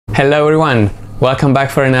Hello everyone, welcome back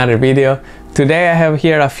for another video. Today I have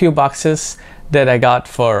here a few boxes that I got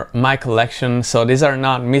for my collection. So these are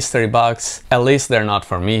not mystery box, at least they're not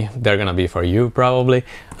for me. They're gonna be for you probably,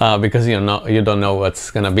 because you don't know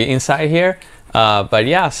what's gonna be inside here. But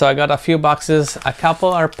yeah, so I got a few boxes. A couple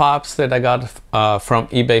are pops that I got from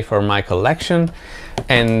eBay for my collection,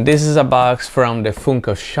 and this is a box from the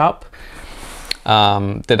Funko shop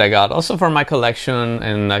that I got also for my collection.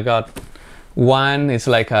 And I got one. It's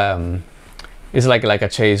like a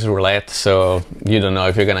chase roulette, so you don't know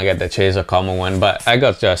if you're gonna get the chase or common one, but I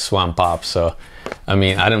got just one pop, so I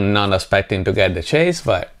mean, I'm not expecting to get the chase,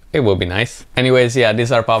 but it will be nice. Anyways, yeah,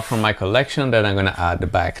 these are pops from my collection that I'm gonna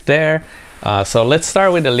add back there. So let's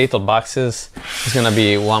start with the little boxes. It's gonna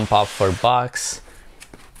be one pop per box.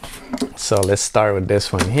 So let's start with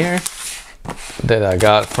this one here that I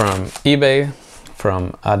got from eBay,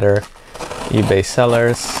 from other eBay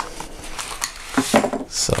sellers.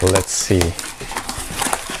 So let's see.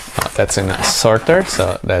 Oh, that's in a sorter,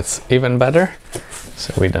 so that's even better.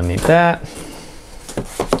 So we don't need that.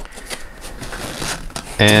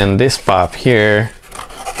 And this pop here.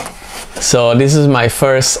 So this is my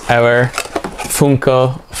first ever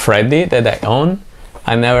Funko Freddy that I own.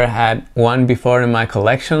 I never had one before in my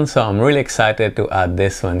collection, so I'm really excited to add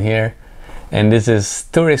this one here. And this is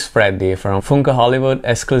Tourist Freddy from Funko Hollywood,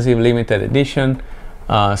 exclusive limited edition.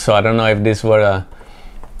 So I don't know if this were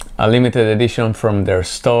a limited edition from their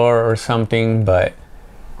store or something, but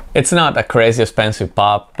it's not a crazy expensive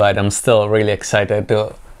pop, but I'm still really excited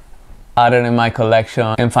to add it in my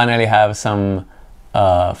collection and finally have some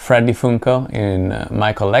Freddy Funko in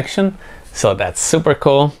my collection. So that's super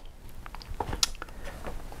cool.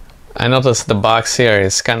 I noticed the box here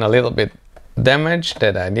is kind of a little bit damaged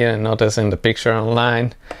that I didn't notice in the picture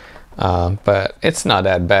online, but it's not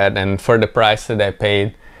that bad, and for the price that I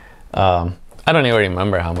paid, I don't even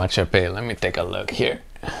remember how much I paid. Let me take a look here.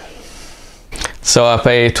 So I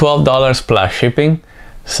paid $12 plus shipping,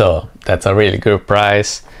 so that's a really good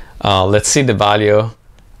price. Let's see the value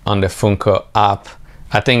on the Funko app.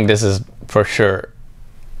 I think this is for sure,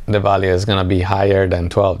 the value is gonna be higher than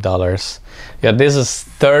 $12. Yeah, this is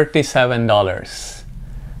 $37.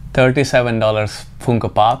 $37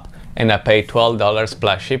 Funko Pop, and I paid $12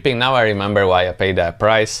 plus shipping. Now I remember why I paid that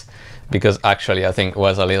price, because actually I think it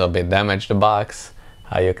was a little bit damaged, the box.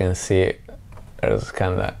 How you can see there's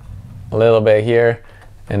kind of a little bit here,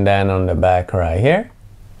 and then on the back right here.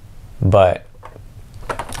 But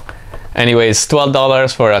anyways,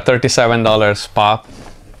 $12 for a $37 pop,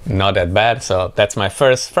 not that bad. So that's my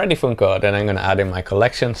first Freddy Funko that I'm gonna add in my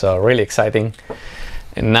collection, so really exciting.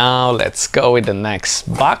 And now let's go with the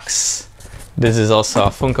next box. This is also a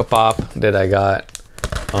Funko Pop that I got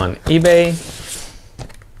on eBay.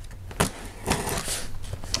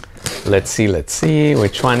 Let's see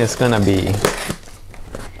which one is gonna be.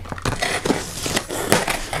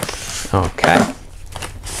 Okay.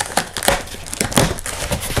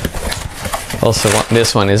 Also,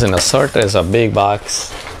 this one isn't a sorter, it's a big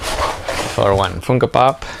box for one Funko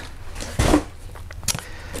Pop.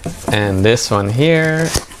 And this one here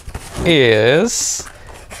is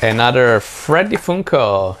another Freddy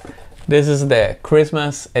Funko. This is the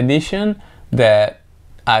Christmas edition that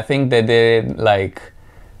I think they did like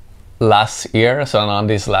last year, so not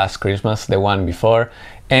this last Christmas, the one before.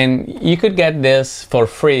 And you could get this for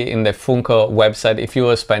free in the Funko website if you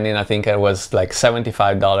were spending, I think it was like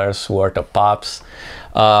 $75 worth of pops.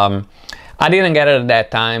 I didn't get it at that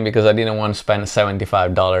time because I didn't want to spend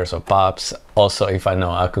 $75 of pops. Also, if I know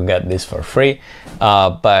I could get this for free.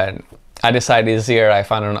 But I decided this year I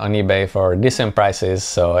found it on eBay for decent prices,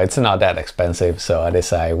 so it's not that expensive. So I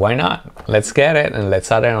decided, why not? Let's get it and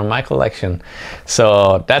let's add it on my collection.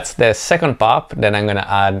 So that's the second pop that I'm gonna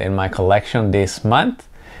add in my collection this month.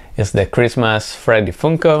 It's the Christmas Freddy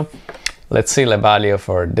Funko. Let's see the value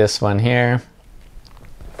for this one here.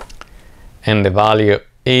 And the value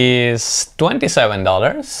is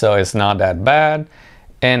 $27, so it's not that bad.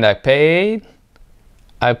 And I paid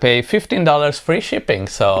 $15 free shipping,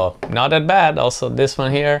 so not that bad. Also this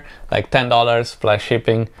one here, like $10 plus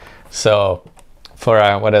shipping. So for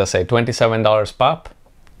what did I say, $27 pop,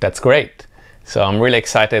 that's great. So I'm really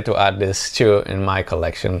excited to add this too in my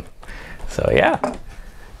collection. So yeah.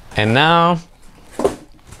 And now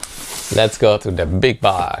let's go to the big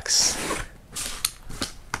box.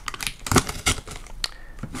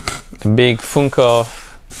 The big Funko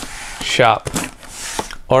shop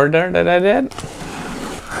order that I did.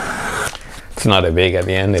 It's not a big at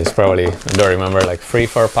the end. It's probably, I don't remember, like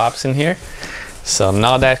 3-4 pops in here. So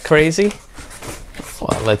not that crazy.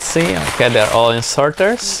 Well, let's see. Okay, they're all in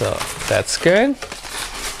sorters, so that's good.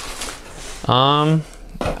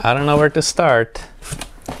 I don't know where to start.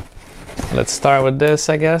 Let's start with this,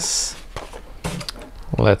 I guess.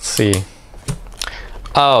 Let's see.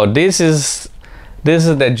 Oh, this is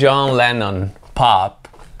the John Lennon pop.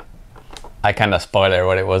 I kind of spoiled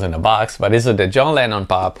what it was in the box, but this is the John Lennon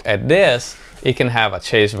pop. And this, it can have a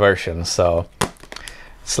chase version. So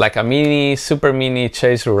it's like a mini, super mini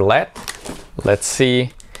chase roulette. Let's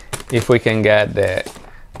see if we can get the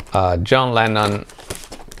John Lennon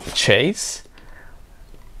chase.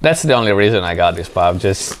 That's the only reason I got this pop,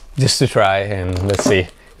 just to try, and let's see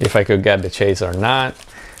if I could get the chase or not.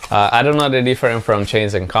 I don't know the difference from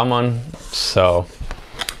chase and common, so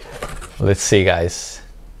let's see, guys.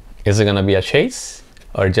 Is it gonna be a chase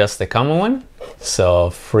or just the common one? So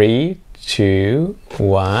 3, 2,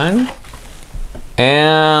 1,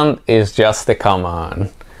 and it's just the common.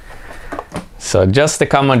 So just the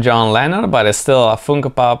common John Lennon, but it's still a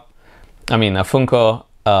Funko Pop. I mean a Funko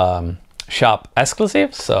shop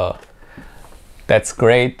exclusive. So that's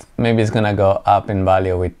great. Maybe it's gonna go up in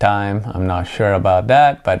value with time. I'm not sure about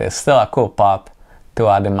that, but it's still a cool pop to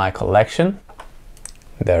add in my collection.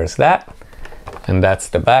 There's that. And that's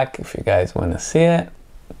the back if you guys want to see it.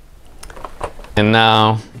 And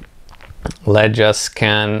now let's just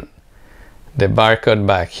scan the barcode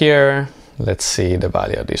back here. Let's see the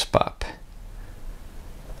value of this pop.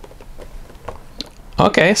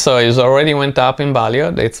 Okay, so it's already went up in value.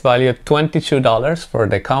 It's valued $22 for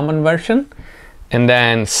the common version, and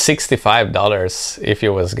then $65 if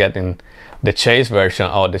you was getting the chase version.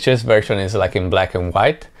 Oh, the chase version is like in black and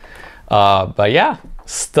white. But yeah,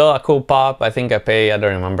 still a cool pop. I think I pay, I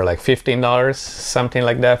don't remember, like $15, something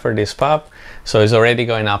like that for this pop. So it's already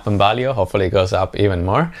going up in value. Hopefully it goes up even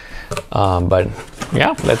more. But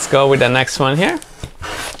yeah, let's go with the next one here.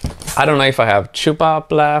 I don't know if I have 2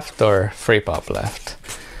 pop left or 3 pop left.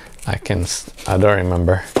 I don't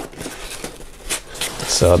remember.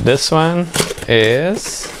 So this one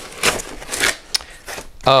is,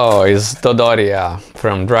 oh, it's Dodoria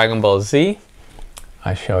from Dragon Ball Z.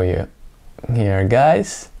 I'll show you here,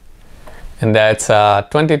 guys. And that's a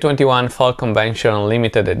 2021 Fall Convention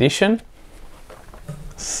limited edition.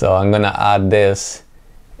 So I'm gonna add this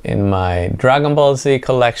in my Dragon Ball Z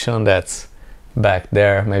collection. That's back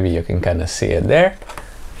there. Maybe you can kind of see it there.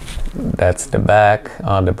 That's the back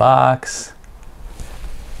of the box.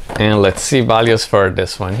 And let's see values for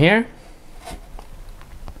this one here.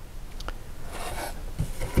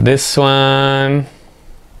 This one,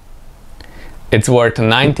 it's worth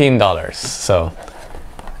 $19, so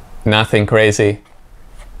nothing crazy,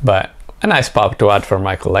 but a nice pop to add for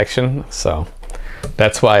my collection, so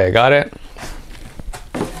that's why I got it.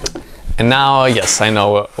 And now, yes, I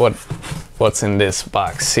know what's in this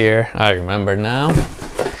box here. I remember now.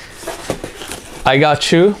 I got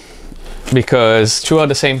 2 because 2 are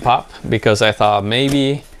the same pop, because I thought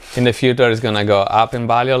maybe in the future it's gonna go up in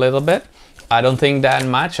value a little bit. I don't think that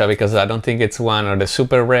much, because I don't think it's one of the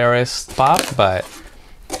super rarest pop, but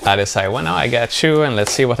I decided, well, no, I got 2 and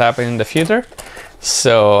let's see what happens in the future.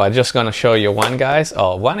 So I'm just gonna show you one, guys.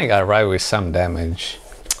 Oh, one I got right with some damage.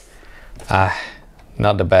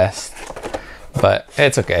 Not the best, but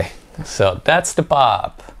it's okay. So that's the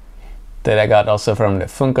pop that I got also from the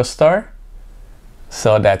Funko store.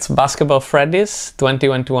 So that's Basketball Freddy's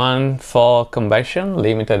 2021 Fall Convention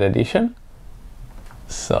limited edition.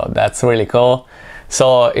 So that's really cool.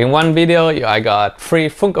 So in one video I got 3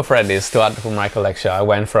 Funko Freddy's to add to my collection. I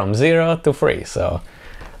went from 0 to 3, so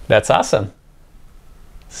that's awesome.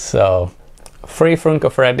 So 3 Funko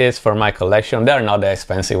Freddy's for my collection. They're not the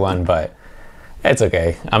expensive one, but it's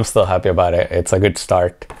okay. I'm still happy about it. It's a good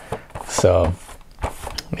start. So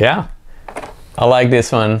yeah, I like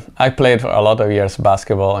this one. I played for a lot of years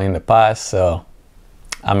basketball in the past, so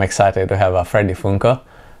I'm excited to have a Freddy Funko,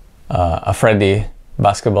 a Freddy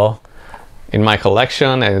basketball in my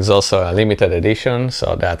collection, and it's also a limited edition,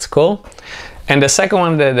 so that's cool. And the second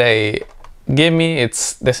one that they give me,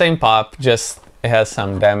 it's the same pop, just it has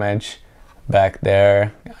some damage back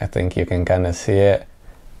there. I think you can kind of see it,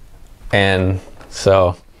 and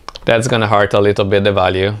so that's gonna hurt a little bit the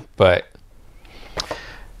value, but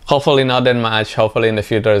hopefully not that much. Hopefully in the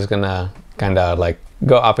future it's gonna kind of like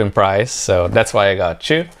go up in price, so that's why I got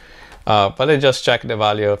 2. But I just checked the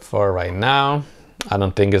value for right now. I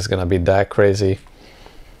don't think it's gonna be that crazy.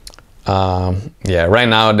 Yeah, right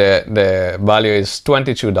now the value is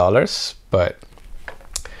 $22, but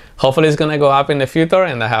hopefully it's gonna go up in the future,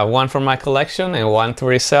 and I have 1 for my collection and 1 to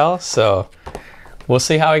resell, so we'll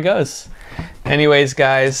see how it goes. Anyways,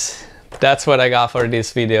 guys, that's what I got for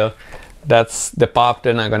this video. That's the pop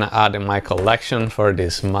that I'm gonna add in my collection for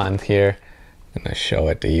this month here. I'm gonna show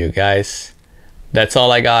it to you guys. That's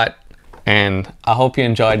all I got. And I hope you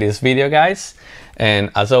enjoyed this video, guys.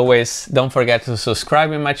 And as always, don't forget to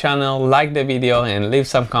subscribe in my channel, like the video, and leave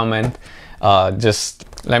some comment. Just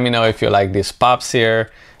let me know if you like these pops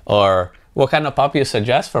here, or what kind of pop you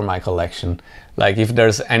suggest for my collection. Like if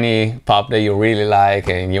there's any pop that you really like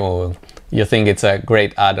and you think it's a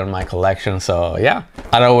great add on my collection. So yeah,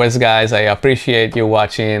 as always guys, I appreciate you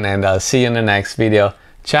watching, and I'll see you in the next video.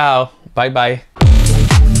 Ciao, bye bye.